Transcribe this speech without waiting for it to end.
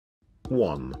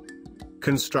1.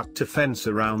 Construct a fence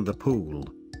around the pool.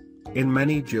 In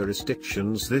many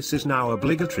jurisdictions this is now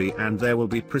obligatory, and there will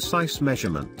be precise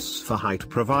measurements for height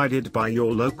provided by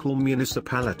your local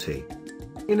municipality.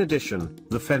 In addition,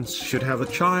 the fence should have a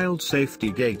child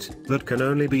safety gate that can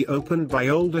only be opened by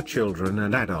older children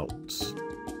and adults.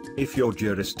 If your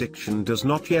jurisdiction does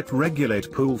not yet regulate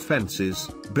pool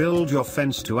fences, build your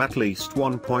fence to at least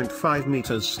 1.5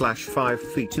 meters/5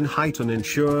 feet in height and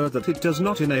ensure that it does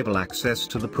not enable access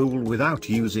to the pool without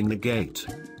using the gate.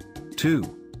 2.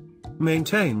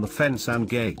 Maintain the fence and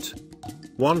gate.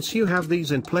 Once you have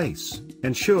these in place,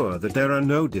 ensure that there are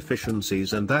no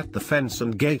deficiencies and that the fence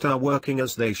and gate are working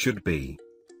as they should be.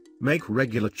 Make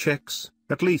regular checks,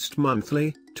 at least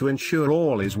monthly, to ensure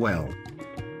all is well.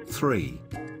 3.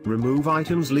 Remove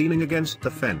items leaning against the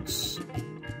fence.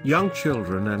 Young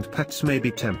children and pets may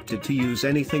be tempted to use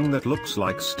anything that looks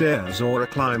like stairs or a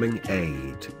climbing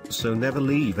aid, so never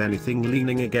leave anything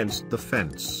leaning against the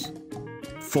fence.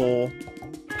 4.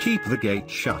 Keep the gate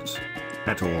shut.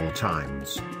 At all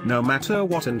times, no matter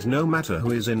what and no matter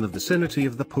who is in the vicinity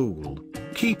of the pool,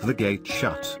 keep the gate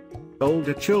shut.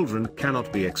 Older children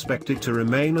cannot be expected to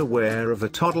remain aware of a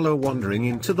toddler wandering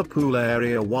into the pool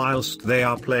area whilst they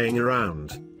are playing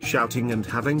around, shouting and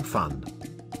having fun.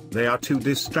 They are too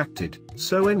distracted,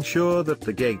 so ensure that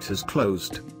the gate is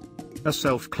closed. A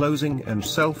self-closing and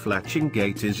self-latching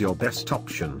gate is your best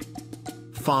option.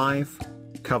 5.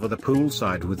 Cover the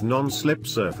poolside with non-slip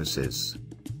surfaces.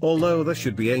 Although there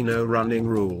should be a no-running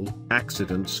rule,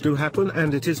 accidents do happen,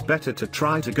 and it is better to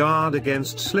try to guard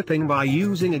against slipping by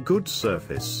using a good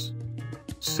surface.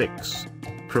 6.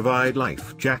 Provide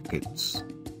life jackets.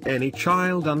 Any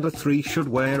child under 3 should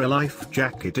wear a life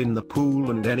jacket in the pool,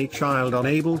 and any child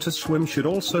unable to swim should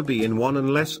also be in one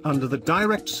unless under the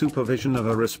direct supervision of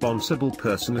a responsible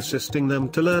person assisting them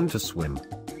to learn to swim.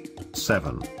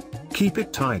 7. Keep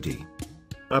it tidy.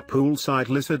 A poolside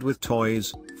littered with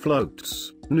toys,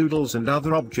 floats, noodles and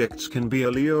other objects can be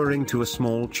alluring to a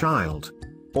small child.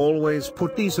 Always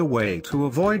put these away to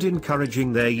avoid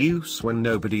encouraging their use when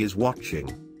nobody is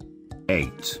watching.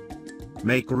 8.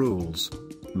 Make rules.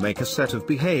 Make a set of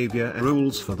behavior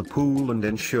rules for the pool and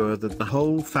ensure that the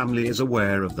whole family is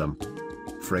aware of them.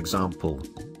 For example,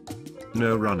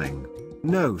 no running,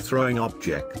 no throwing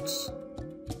objects.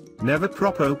 Never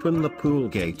prop open the pool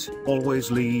gate, always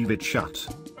leave it shut.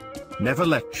 Never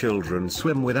let children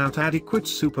swim without adequate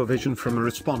supervision from a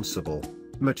responsible,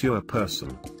 mature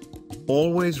person.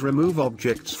 Always remove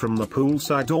objects from the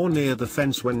poolside or near the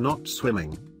fence when not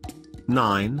swimming.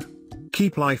 9.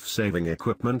 Keep life-saving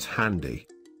equipment handy.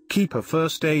 Keep a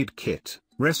first aid kit,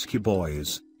 rescue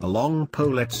buoys, a long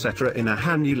pole etc. in a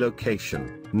handy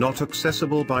location, not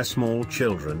accessible by small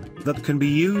children, that can be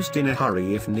used in a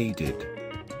hurry if needed.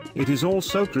 It is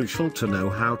also crucial to know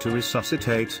how to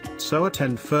resuscitate, so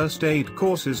attend first aid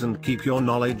courses and keep your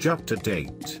knowledge up to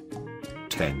date.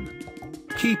 10.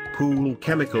 Keep pool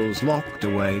chemicals locked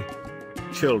away.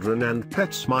 Children and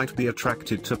pets might be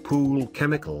attracted to pool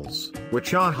chemicals,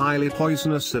 which are highly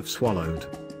poisonous if swallowed.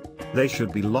 They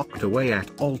should be locked away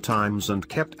at all times and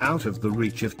kept out of the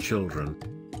reach of children.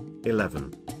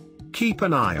 11. Keep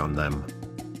an eye on them.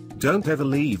 Don't ever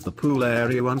leave the pool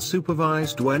area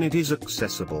unsupervised when it is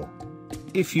accessible.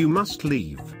 If you must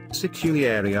leave, secure the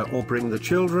area or bring the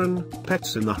children,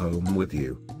 pets in the home with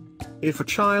you. If a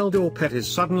child or pet is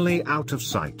suddenly out of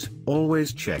sight,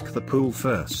 always check the pool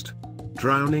first.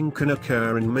 Drowning can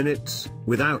occur in minutes,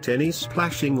 without any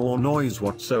splashing or noise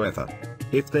whatsoever.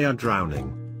 If they are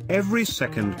drowning, every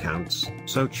second counts,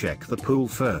 so check the pool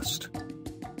first.